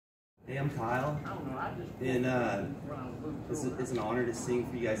Hey, I'm Kyle, and it's an honor to sing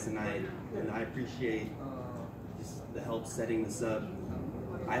for you guys tonight, and I appreciate just the help setting this up.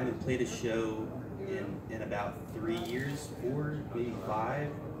 I haven't played a show in about 3 years, 4, maybe 5.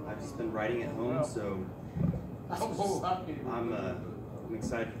 I've just been writing at home, so I'm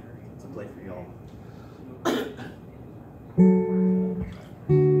excited to play for y'all.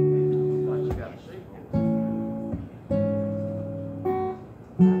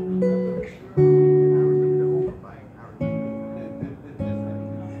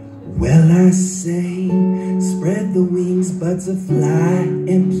 Well, I say, spread the wings, butterfly,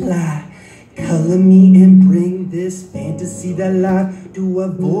 and fly. Color me and bring this fantasy to life. To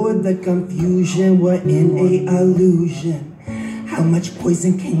avoid the confusion, we're in a illusion. How much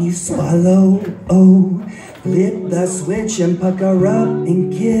poison can you swallow? Oh, flip the switch and pucker up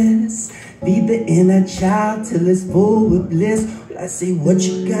and kiss. Feed the inner child till it's full with bliss. Well, I say, what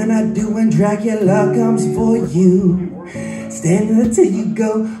you gonna do when Dracula comes for you? Stand until you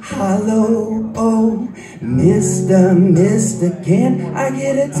go hollow. Oh, Mr. Can I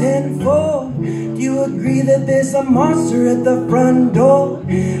get a 10-4? Do you agree that there's a monster at the front door?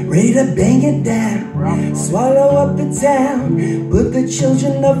 Ready to bang it down, swallow up the town, put the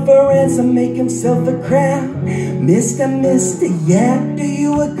children up for ransom, make himself a crown. Mr. Yeah, do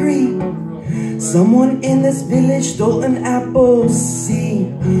you agree? Someone in this village stole an apple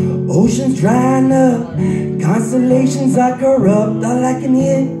seed. Oceans drying up, constellations are corrupt. All I can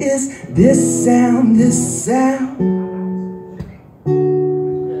hear is this sound, this sound.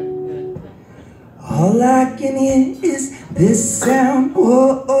 All I can hear is this sound.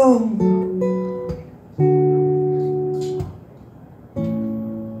 Whoa, oh.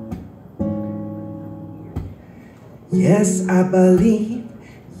 Yes, I believe.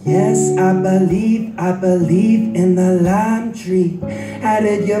 Yes, I believe in the lime tree. How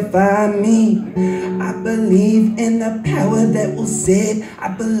did you find me? I believe in the power that will save. I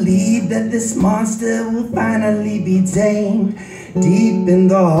believe that this monster will finally be tamed. Deep in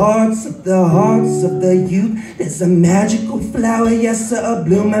the hearts of the youth, there's a magical flower, yes sir, a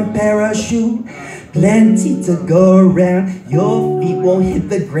blooming parachute. Plenty to go around, your feet won't hit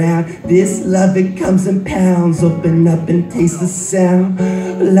the ground. This love, it comes in pounds. Open up and taste the sound.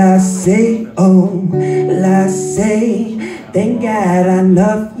 Well, I say, oh, well, I say, thank God I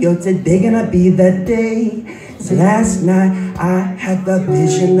know, yo, today gonna be the day. So last night I had the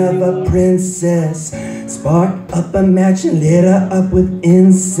vision of a princess. Spark up a match and lit her up with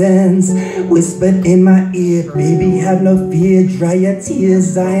incense. Whispered in my ear, baby, have no fear, dry your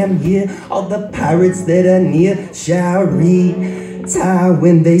tears, I am here. All the pirates that are near shall retire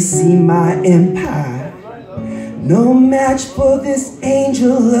when they see my empire. No match for this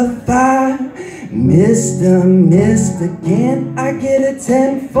angel of fire. Mr. Can I get a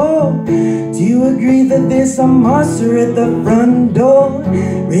 10-4? Do you agree that there's a monster at the front door?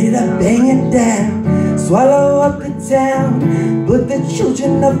 Ready to bang it down, swallow up the town, put the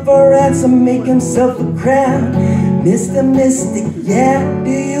children up for ransom, make himself a crown. Mr. Yeah,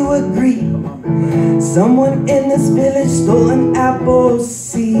 do you agree? Someone in this village stole an apple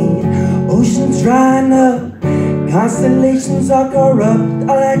seed. Oceans drying up, constellations are corrupt.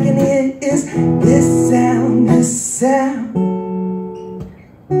 All I can hear is this sound, this sound.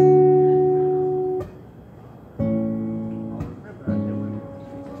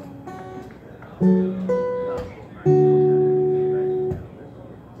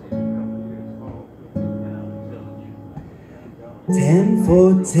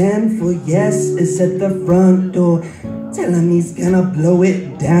 Ten for yes, it's at the front door. Tell him he's gonna blow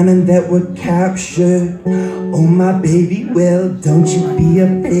it down and that we're captured. Oh my baby, well, don't you be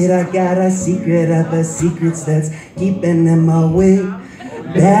afraid. I got a secret of the secrets that's keeping them away.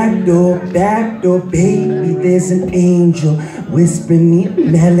 Back door, baby, there's an angel whispering me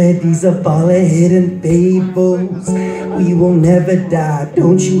melodies of all the hidden fables. We will never die,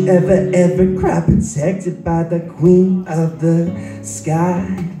 don't you ever cry, protected by the queen of the sky.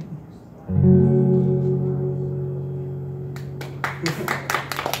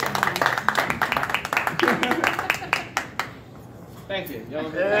 Thank you.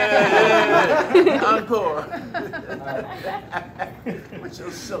 Encore. With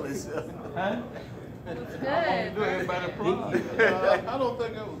your silly self. Huh? Good. Do everybody proud. I don't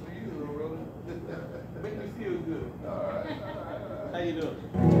think that was for you, though, brother. Make me feel good. All right. How you doing?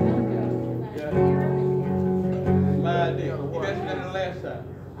 Yeah. My idea. You guys better than last time.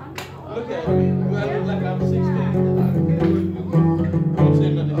 Look at me. Do I look like I'm 16? Don't say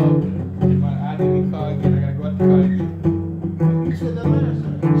nothing else. If my ID card again, I gotta go out the car again. You said that last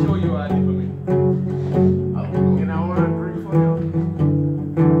time. Show your ID for me. Can I order a drink for you?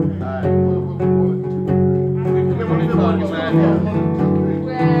 All right.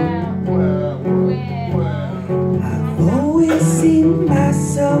 I've always seen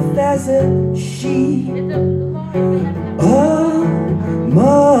myself as a she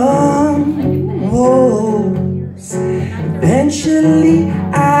among wolves. Eventually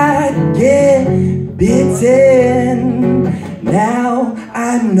I get bitten. Now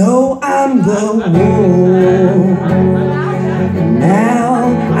I know I'm the wolf. Now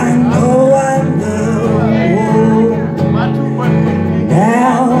I know I'm the wolf.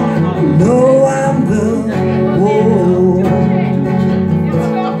 Now I know I'm the wolf.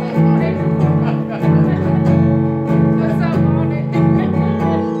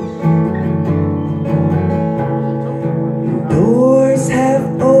 Doors have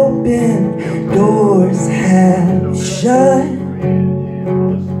opened, doors have shut.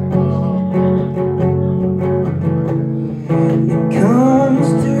 When it comes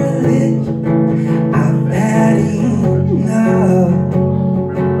to religion, I've had enough.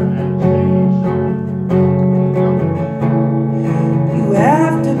 You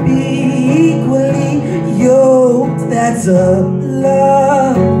have to be equally yoked, that's a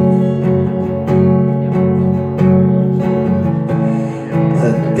love.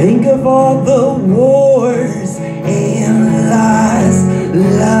 But think of all the wars and lost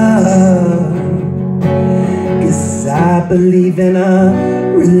love. 'Cause I believe in a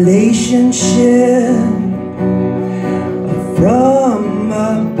relationship from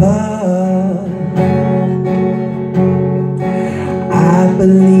above. I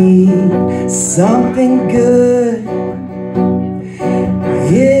believe something good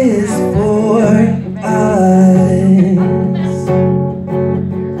is for us.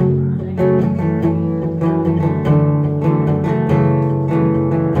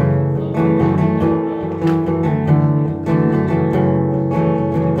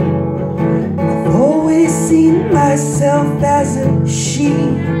 Seen myself as a she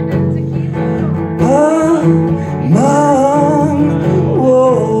among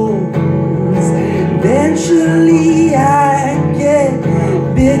wolves. Eventually I get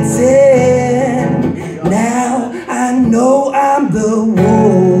bitten. Now I know I'm the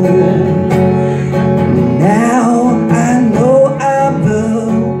wolf. Now I know I'm the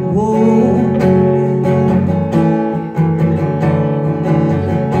wolf.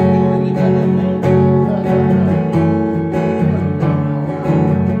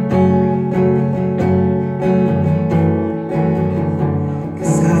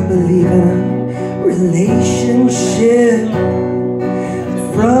 Believe in a relationship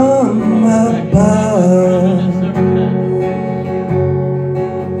from above.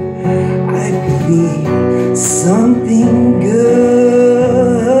 I believe something good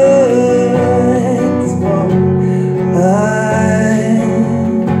for us.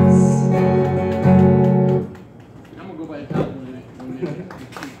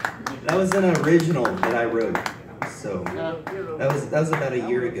 That was an original that I wrote. So that was about a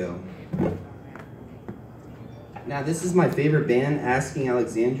year ago. Now this is my favorite band, Asking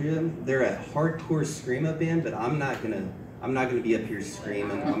Alexandria. They're a hardcore screamo band, but I'm not gonna be up here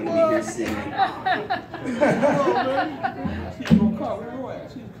screaming. I'm gonna be here singing. She's gonna call. Where you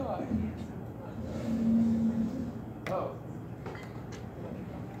at? She's calling. Oh.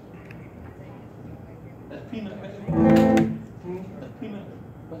 That's peanut. That's peanut.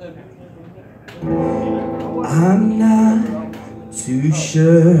 What's that? I'm not too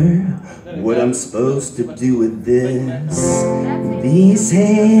sure what I'm supposed to do with this. These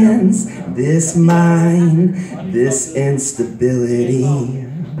hands, this mind, this instability.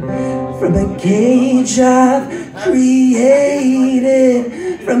 From a cage I've created,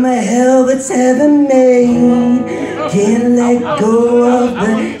 from a hell that's heaven made. Can't let go of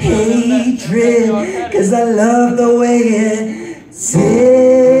the hatred, 'cause I love the way it tastes.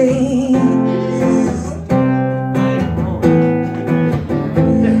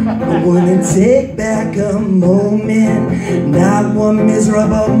 I wanna take back a moment, not one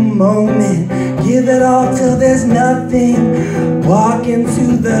miserable moment. Give it all till there's nothing. Walk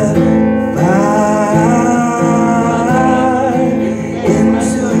into the fire,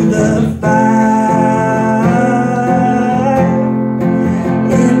 into the fire,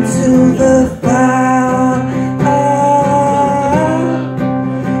 into the fire,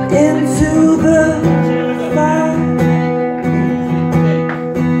 into the fire.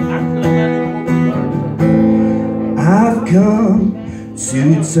 I've come to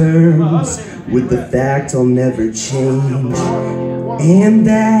terms with the fact I'll never change, and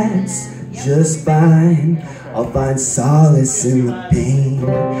that's just fine. I'll find solace in the pain.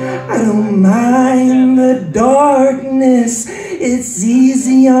 I don't mind the darkness It's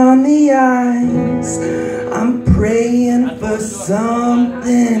easy on the eyes. I'm praying for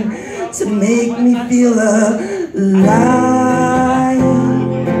something to make me feel alive.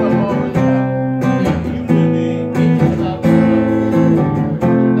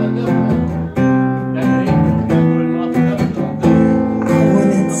 I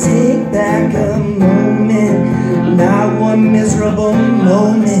wanna take back a moment, not one miserable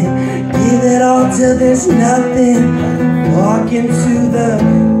moment. Give it all till there's nothing. Walk into the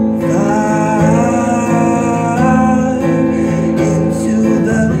fire, into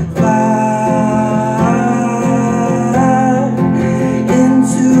the fire,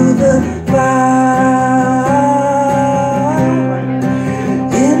 into the fire,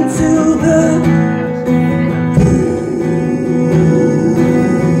 into the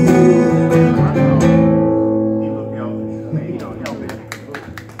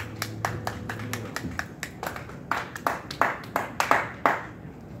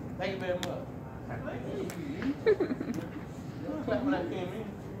Thank you very much. Clap when I came in.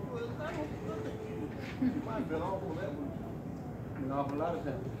 You might have been off on that one. An awful lot of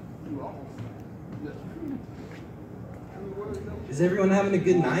times. You almost. Yes. Is everyone having a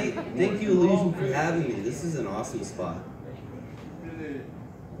good night? Thank you, Illusion, for having me. This is an awesome spot.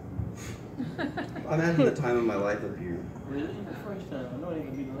 I'm having the time of my life up here. Really? This is the first time. I know it ain't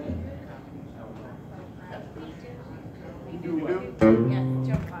gonna be the last. You do what? Yes,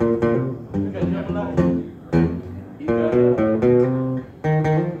 jump on. You got jambalaya. You got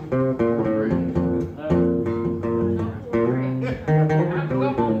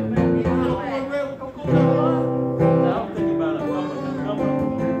I'm thinking about a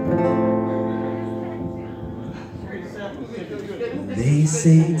They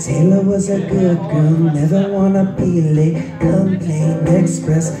say Taylor was a good girl, never wanna be late. Complain,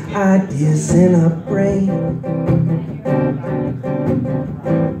 express ideas in her brain.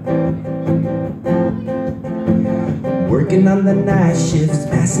 Working on the night shifts,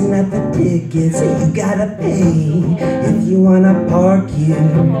 passing out the tickets. You gotta pay if you wanna park here.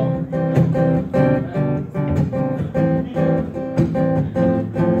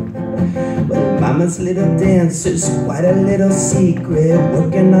 Mama's little dancer's quite a little secret.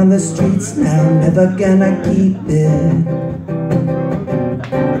 Working on the streets now, never gonna keep it.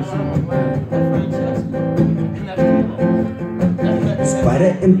 It's quite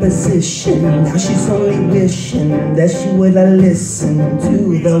an imposition. Now she's only wishing that she would have listened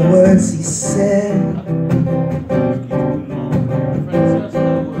to the words he said.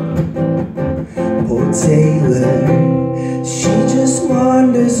 Poor Taylor, she just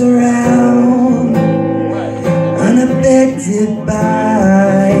wanders around, unaffected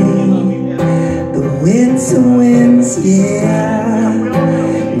by the winter winds, yeah.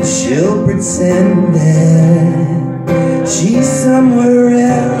 And she'll pretend that she's somewhere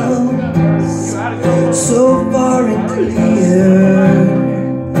else, so far and clear,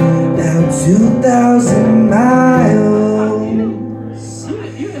 now 2,000 miles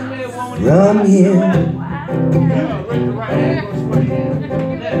from here.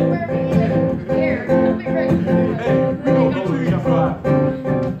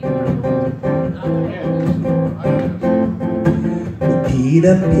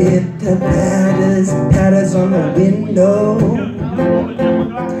 Peter pitter patters on the window.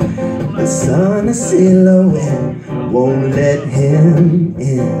 The sun, a silhouette, won't let him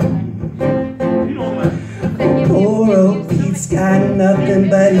in. Poor old Pete's got nothing,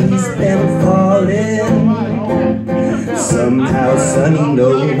 but he's been falling. Somehow Sonny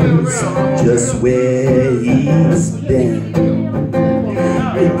knows just where he's been.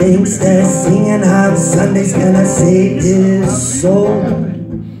 He thinks that singing on Sunday's gonna save his soul.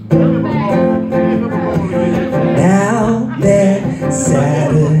 Now that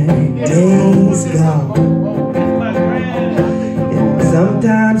Saturday's gone, and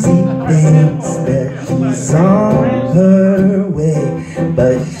sometimes he thinks that she's on her way,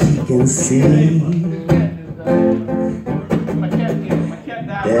 but he can see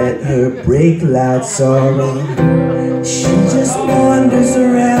that her brake lights are on. She just wanders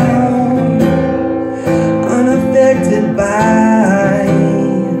around, unaffected by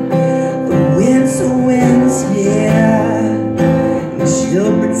the winter winds, yeah. And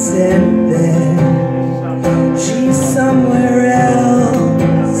she'll pretend that she's somewhere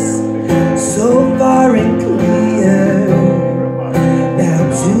else, so far and clear, now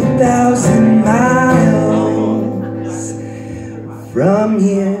 2,000 miles from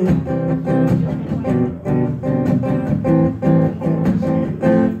here.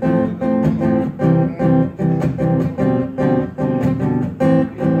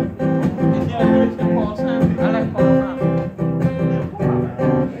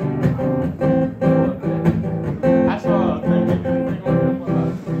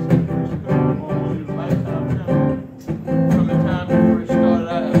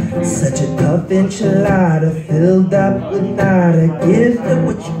 enchilada filled up with not a gift of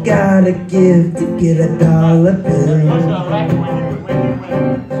what you gotta give to get a dollar bill.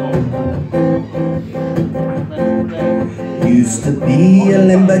 Used to be a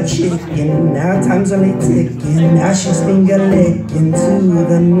limber chicken, now time's only ticking. Now she's finger licking to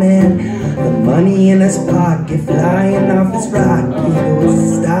the man. The money in his pocket, flying off his rocket,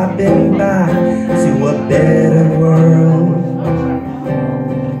 was stopping by to a better world.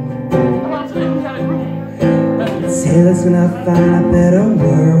 Taylor's gonna find a better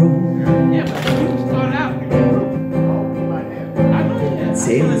world.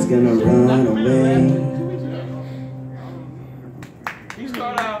 Taylor's gonna run away.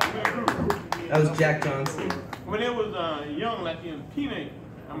 That was Jack Johnson. When it was young, like in teenage,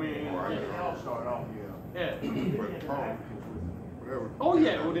 I mean, It all started off, yeah. Whatever. Oh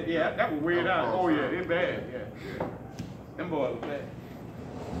yeah, yeah, that was weird out. Oh yeah, it's bad, yeah. Them boys was bad.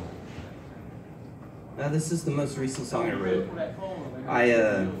 Now this is the most recent song I wrote.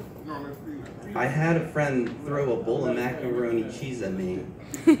 I had a friend throw a bowl of macaroni cheese at me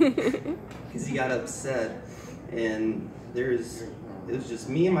because he got upset, and it was just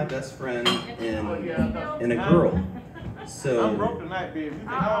me and my best friend and a girl. So I'm broke tonight, baby. You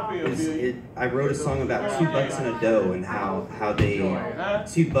think I'll be a billion? I wrote a song about $2 in a dough and how they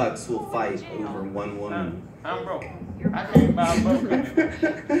 $2 will fight over one woman. I'm broke. I can't buy a boat.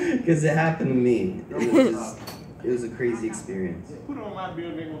 Because it happened to me. It was a crazy experience. Put on my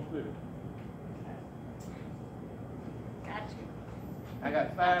bill, they gonna flip it. Got you. I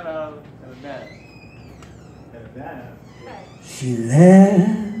got $5 and a dime. She left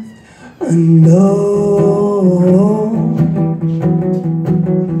a note.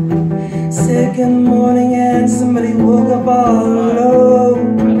 Second morning and somebody woke up all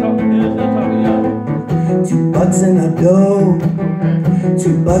alone. $2 in a dough,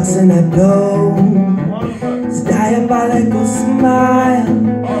 $2 in a dough. It's diabolical smile,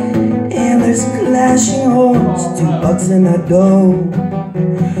 and there's clashing horns. $2 in a dough,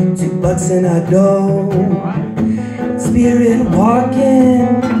 $2 in a dough. Spirit walking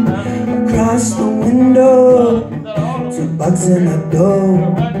across the window. $2 in a dough,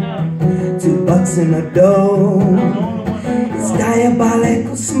 $2 in a dough. It's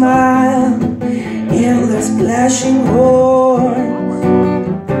diabolical smile, endless flashing horns.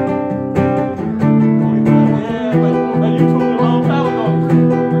 But you told me a long time ago,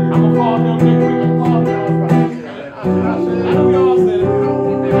 I'm gonna call them next week. I'm gonna call them. I know y'all said it.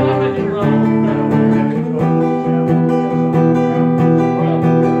 I bet you wrong.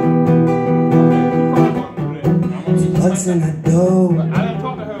 $2 in a dough, I didn't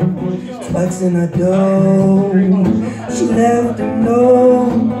talk to her before. $2 in a dough. She left a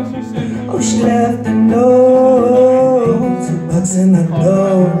note. Oh, she left a note. $2 in a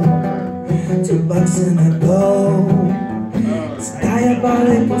dough, $2 in a dough. It's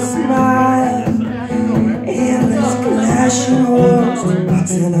diabolical smile, endless clashing horns.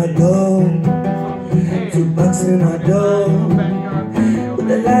 $2 in a dough, $2 in a dough. With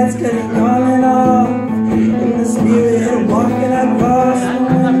the lights cutting on and off, and the spirit walking across the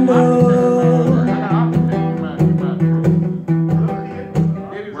window.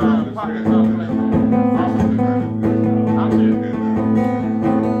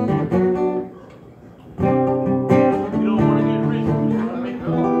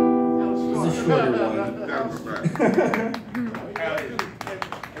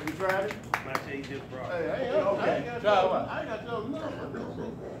 Have you tried it? Hey, okay. Try what? I ain't got to tell them nothing.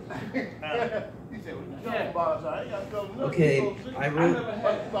 He said, what you talking about? I ain't got to tell them nothing. Okay,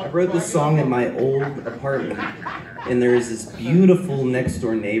 I wrote this song in my old apartment, and there is this beautiful next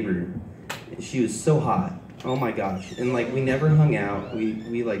door neighbor. She was so hot. Oh my gosh. And like we never hung out.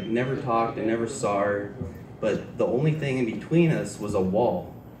 We like never talked and never saw her. But the only thing in between us was a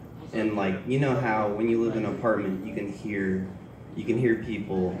wall. And like, you know how when you live in an apartment you can hear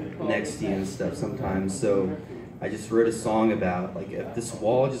people next to you and stuff sometimes. So I just wrote a song about like if this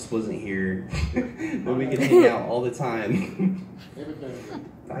wall just wasn't here, then we could hang out all the time.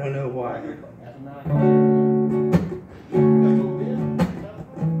 I don't know why.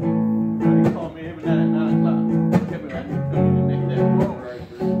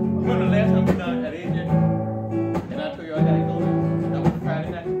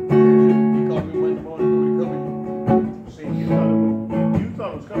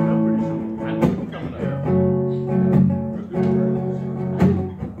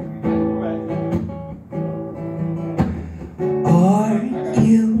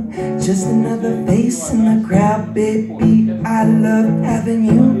 Just another face in the crowd, baby. I love having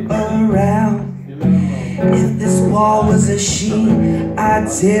you around. If this wall was a sheet, I'd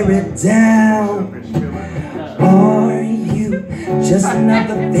tear it down. Are you just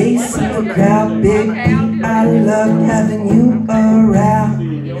another face in the crowd, baby? I love having you around.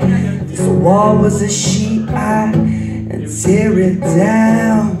 If this wall was a sheet, I'd tear it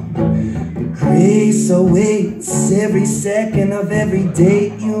down. Grace awaits every second of every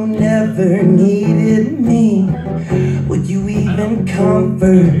day. You never needed me. Would you even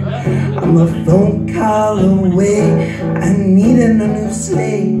comfort? I'm a phone call away. I needed a new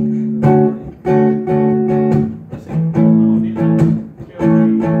slave.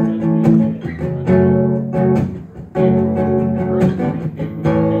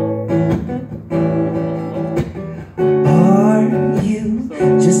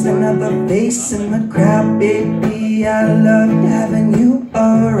 Just another face in the crowd, baby. I love having you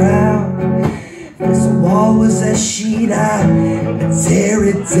around. If this wall was a sheet, I'd tear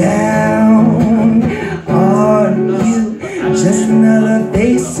it down. Are you just another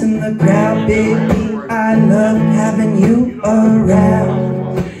face in the crowd, baby? I love having you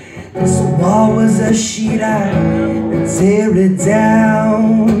around. If this wall was a sheet, I'd tear it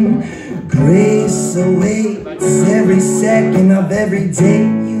down. Grace awaits every second of every day.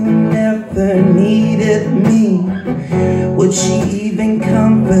 You never needed me. Would she even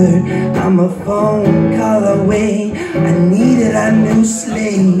comfort? I'm a phone call away. I needed a new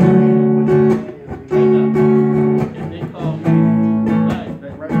slave.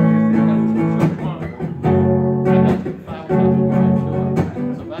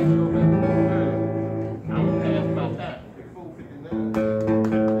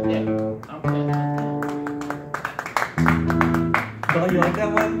 Oh, you like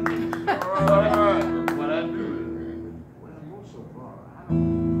that one? Alright. What I do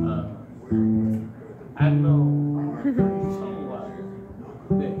I know someone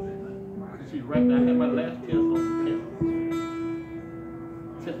that she's right now. I had my last test on the camera.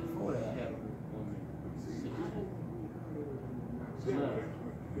 Just before that, I had on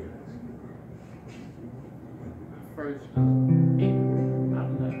first I'm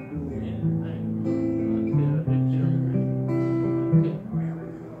not doing anything until it's children.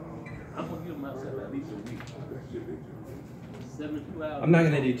 I'm gonna give myself at least a week. 72 hours. I'm not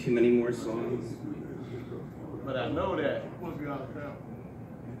gonna do too many more songs. But I know that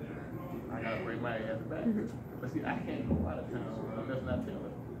I gotta bring my ass back. But see, I can't go out of town unless I tell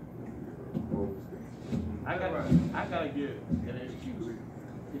her. I gotta get an excuse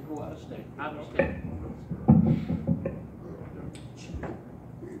to go out of state. Out of state.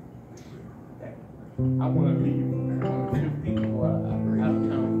 I wanna leave on the 15th, go out of town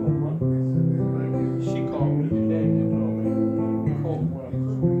for a month. She called me today and told me, Colt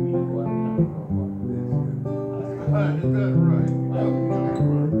wants me to go out of town for a month. Is that right?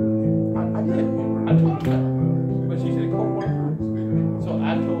 I did. I told her. But she said, Colt wants me. So I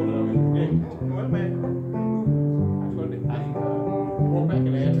told her, hey, wait a minute. I told her, I wrote back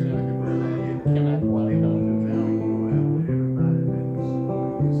and asked her, can I go out of town?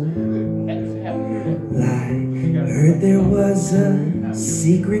 Heard there was a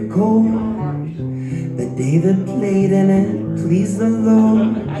secret chord, the David played and it pleased the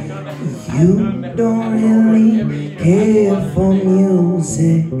Lord. You don't really care for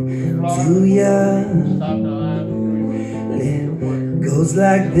music, do ya? It goes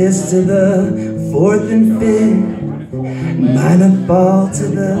like this to the fourth and fifth, minor fall to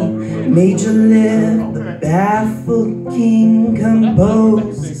the major lift. The baffled king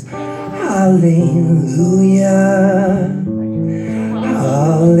composes hallelujah,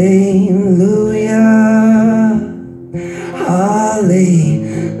 hallelujah, hallelujah,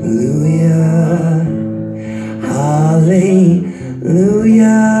 hallelujah,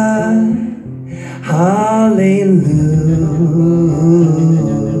 hallelujah.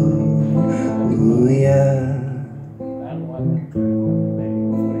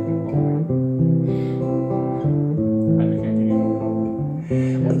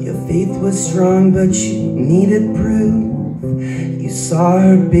 Well, your faith was strong, but you needed proof. You saw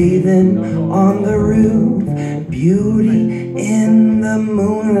her bathing on the roof, beauty in the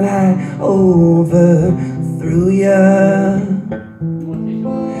moonlight overthrew ya.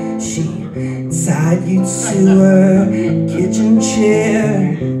 She tied you to her kitchen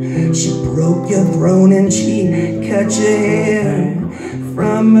chair. She broke your throne and she cut your hair.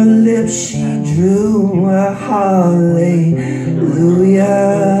 From her lips she drew a hallelujah,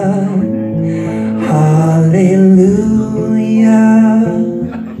 hallelujah,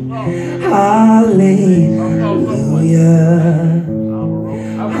 hallelujah,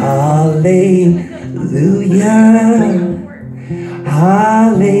 hallelujah,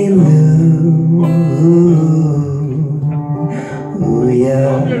 hallelujah.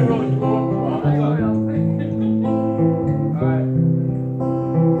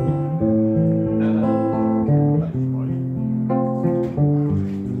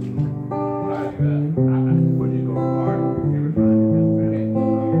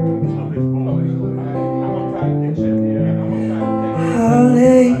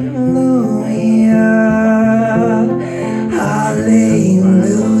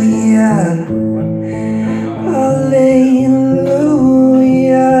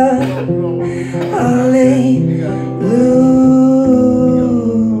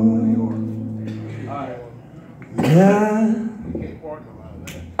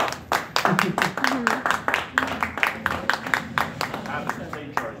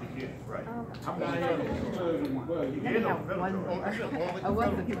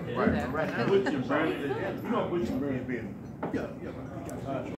 Right now. Butch and Bernie, you know Butch and Bernie business. Yeah.